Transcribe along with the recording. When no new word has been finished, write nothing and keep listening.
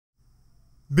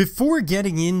Before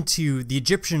getting into the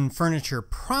Egyptian furniture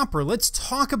proper, let's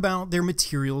talk about their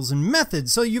materials and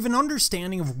methods so you have an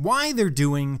understanding of why they're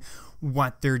doing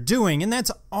what they're doing. And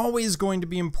that's always going to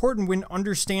be important when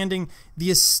understanding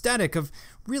the aesthetic of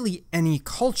really any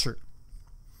culture.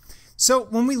 So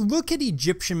when we look at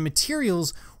Egyptian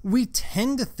materials, we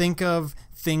tend to think of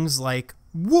things like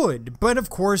wood, but of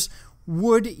course,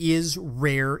 wood is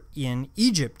rare in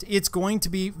Egypt. It's going to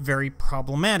be very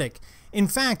problematic. In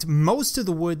fact, most of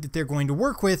the wood that they're going to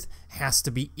work with has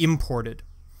to be imported.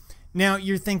 Now,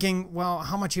 you're thinking, well,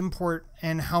 how much import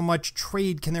and how much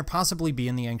trade can there possibly be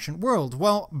in the ancient world?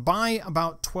 Well, by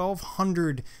about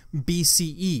 1200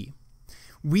 BCE,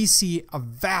 we see a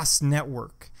vast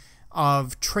network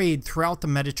of trade throughout the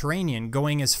Mediterranean,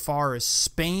 going as far as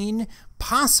Spain,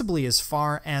 possibly as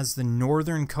far as the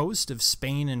northern coast of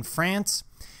Spain and France.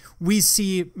 We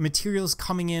see materials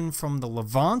coming in from the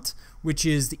Levant, which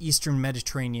is the eastern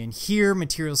Mediterranean here,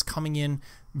 materials coming in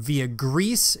via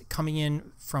Greece, coming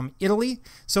in from Italy.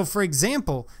 So for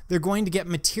example, they're going to get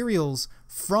materials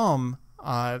from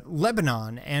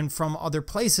Lebanon and from other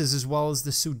places, as well as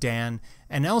the Sudan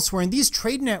and elsewhere. And these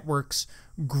trade networks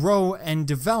grow and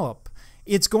develop.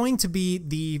 It's going to be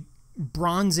the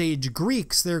Bronze Age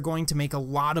Greeks that are going to make a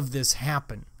lot of this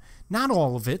happen. Not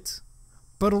all of it,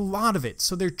 but a lot of it.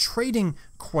 So they're trading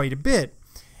quite a bit.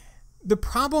 The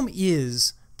problem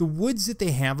is the woods that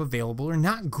they have available are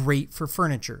not great for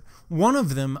furniture. One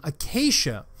of them,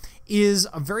 acacia, is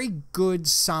a very good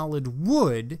solid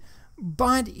wood,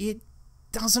 but it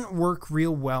doesn't work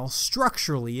real well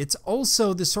structurally. It's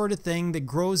also the sort of thing that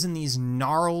grows in these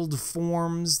gnarled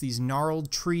forms, these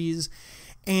gnarled trees,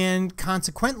 and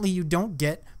consequently you don't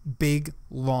get big,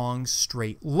 long,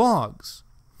 straight logs.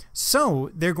 So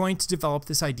they're going to develop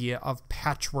this idea of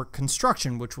patchwork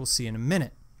construction, which we'll see in a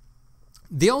minute.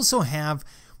 They also have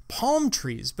palm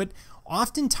trees, but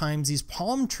oftentimes these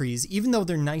palm trees, even though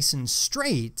they're nice and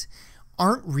straight,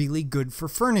 aren't really good for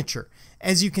furniture.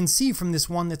 As you can see from this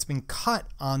one that's been cut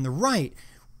on the right,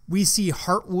 we see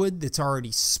heartwood that's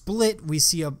already split. We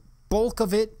see a bulk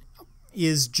of it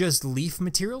is just leaf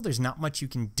material. There's not much you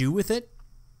can do with it.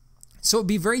 So it'd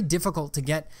be very difficult to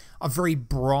get a very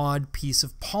broad piece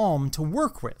of palm to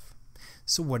work with.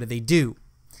 So what do?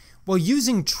 Well,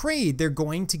 using trade, they're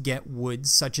going to get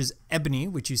woods such as ebony,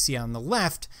 which you see on the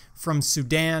left, from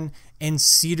Sudan, and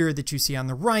cedar that you see on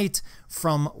the right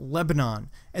from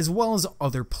Lebanon, as well as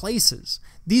other places.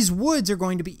 These woods are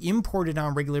going to be imported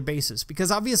on a regular basis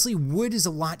because obviously wood is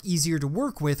a lot easier to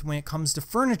work with when it comes to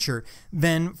furniture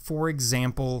than, for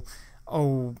example,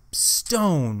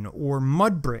 stone or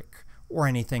mud brick or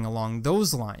anything along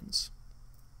those lines.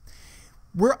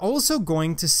 We're also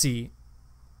going to see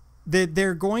that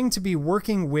they're going to be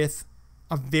working with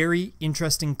a very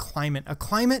interesting climate, a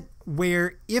climate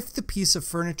where if the piece of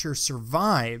furniture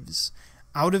survives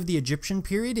out of the Egyptian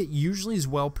period, it usually is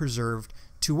well preserved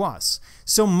to us.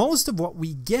 So most of what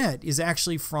we get is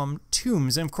actually from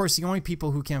tombs. And of course, the only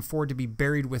people who can afford to be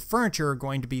buried with furniture are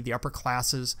going to be the upper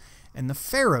classes and the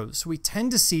pharaohs. So we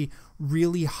tend to see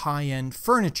really high-end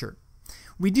furniture.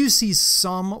 We do see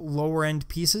some lower-end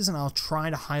pieces, and I'll try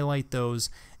to highlight those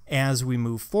as we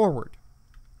move forward.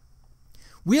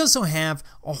 We also have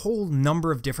a whole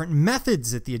number of different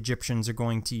methods that the Egyptians are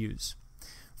going to use.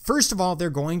 First of all, they're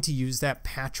going to use that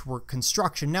patchwork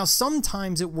construction. Now,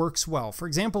 sometimes it works well. For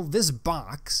example, this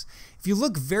box, if you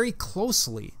look very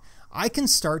closely, I can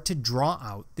start to draw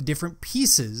out the different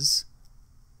pieces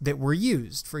that were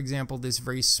used. For example, this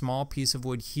very small piece of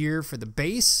wood here for the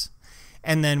base,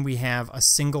 and then we have a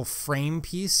single frame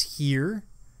piece here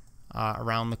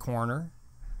around the corner.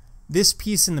 This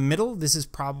piece in the middle, this is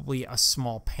probably a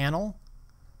small panel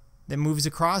that moves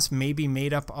across, maybe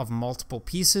made up of multiple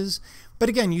pieces. But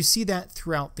again, you see that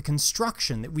throughout the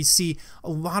construction, that we see a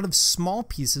lot of small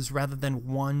pieces rather than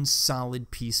one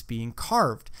solid piece being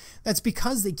carved. That's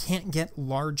because they can't get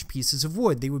large pieces of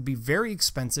wood. They would be very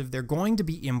expensive. They're going to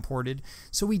be imported,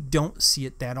 so we don't see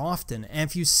it that often. And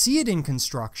if you see it in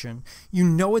construction, you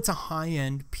know it's a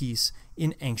high-end piece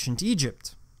in ancient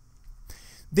Egypt.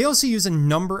 They also use a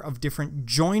number of different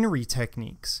joinery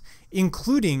techniques,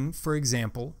 including, for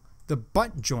example, the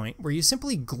butt joint, where you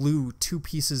simply glue two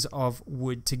pieces of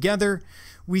wood together.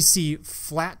 We see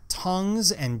flat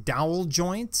tongues and dowel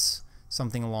joints,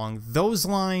 something along those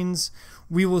lines.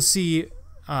 We will see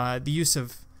the use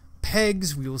of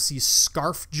pegs. We will see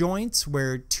scarf joints,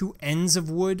 where two ends of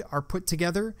wood are put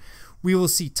together. We will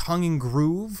see tongue and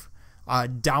groove.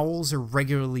 Dowels are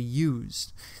regularly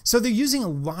used. So they're using a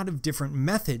lot of different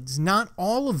methods, not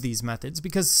all of these methods,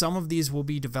 because some of these will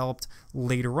be developed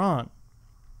later on.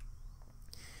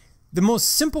 The most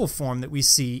simple form that we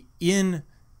see in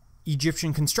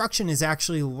Egyptian construction is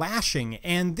actually lashing,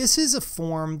 and this is a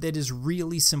form that is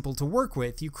really simple to work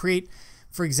with. You create,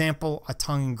 for example, a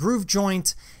tongue and groove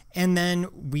joint, and then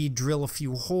we drill a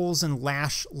few holes and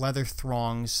lash leather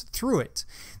thongs through it.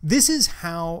 This is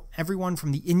how everyone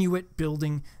from the Inuit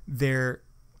building their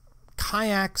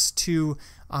kayaks to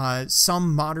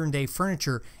some modern day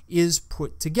furniture is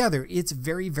put together. It's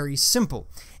very, very simple.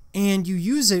 And you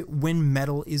use it when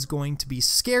metal is going to be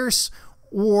scarce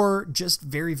or just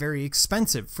very, very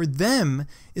expensive. For them,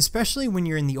 especially when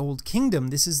you're in the Old Kingdom,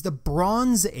 this is the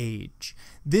Bronze Age.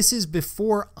 This is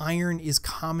before iron is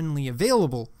commonly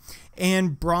available,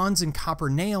 and bronze and copper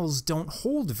nails don't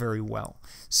hold very well.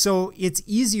 So it's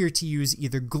easier to use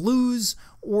either glues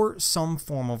or some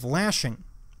form of lashing.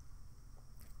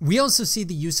 We also see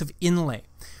the use of inlay,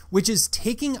 which is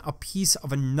taking a piece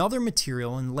of another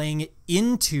material and laying it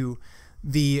into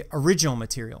the original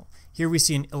material. Here we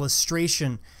see an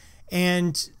illustration,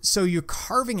 and so you're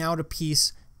carving out a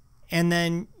piece, and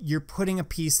then you're putting a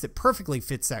piece that perfectly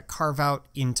fits that carve out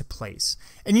into place.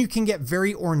 And you can get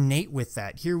very ornate with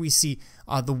that. Here we see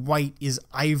the white is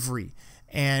ivory,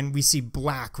 and we see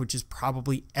black, which is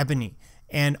probably ebony,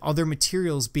 and other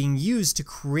materials being used to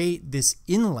create this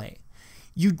inlay.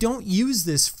 You don't use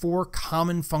this for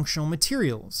common functional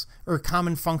materials or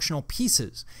common functional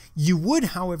pieces. You would,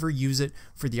 however, use it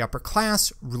for the upper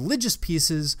class, religious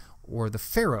pieces, or the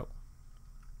pharaoh.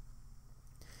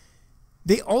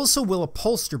 They also will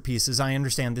upholster pieces. I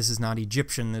understand this is not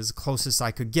Egyptian, this is the closest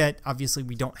I could get. Obviously,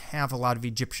 we don't have a lot of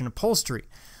Egyptian upholstery.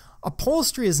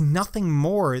 Upholstery is nothing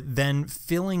more than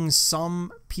filling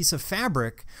some piece of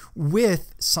fabric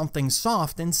with something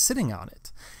soft and sitting on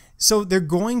it. So they're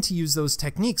going to use those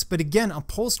techniques. But again,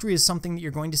 upholstery is something that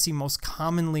you're going to see most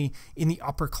commonly in the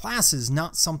upper classes,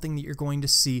 not something that you're going to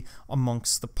see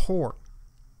amongst the poor.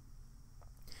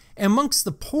 Amongst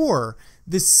the poor,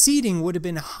 the seating would have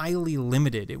been highly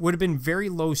limited. It would have been very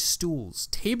low stools.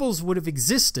 Tables would have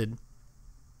existed,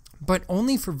 but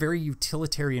only for very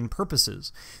utilitarian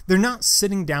purposes. They're not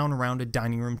sitting down around a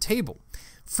dining room table.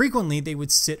 Frequently, they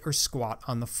would sit or squat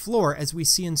on the floor, as we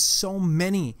see in so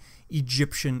many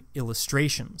Egyptian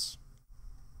illustrations.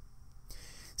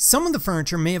 Some of the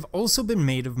furniture may have also been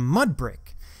made of mud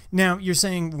brick. Now, you're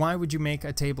saying, why would you make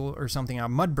a table or something out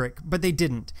of mud brick? But they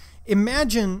didn't.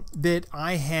 Imagine that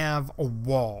I have a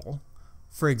wall,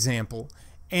 for example,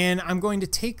 and I'm going to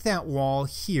take that wall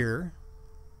here,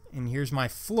 and here's my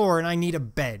floor, and I need a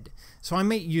bed. So I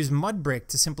may use mud brick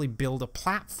to simply build a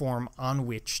platform on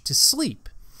which to sleep,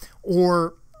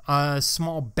 or a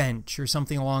small bench or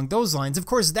something along those lines. Of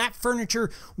course, that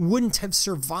furniture wouldn't have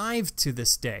survived to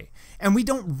this day. And we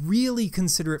don't really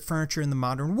consider it furniture in the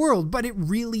modern world, but it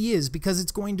really is, because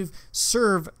it's going to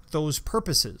serve those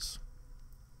purposes.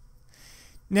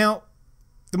 Now,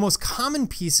 the most common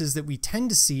pieces that we tend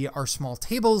to see are small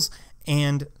tables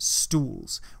and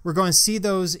stools. We're going to see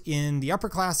those in the upper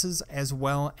classes as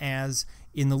well as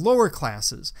in the lower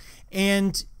classes.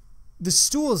 And the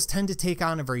stools tend to take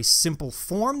on a very simple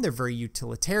form. They're very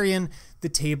utilitarian. The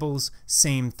tables,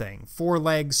 same thing. 4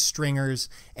 legs, stringers.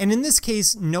 And in this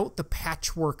case, note the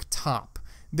patchwork top.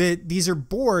 These are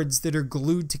boards that are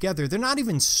glued together. They're not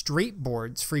even straight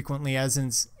boards frequently, as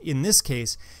in this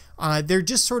case. They're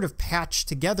just sort of patched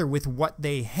together with what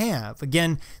they have.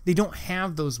 Again, they don't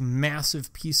have those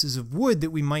massive pieces of wood that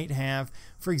we might have,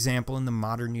 for example, in the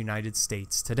modern United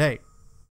States today.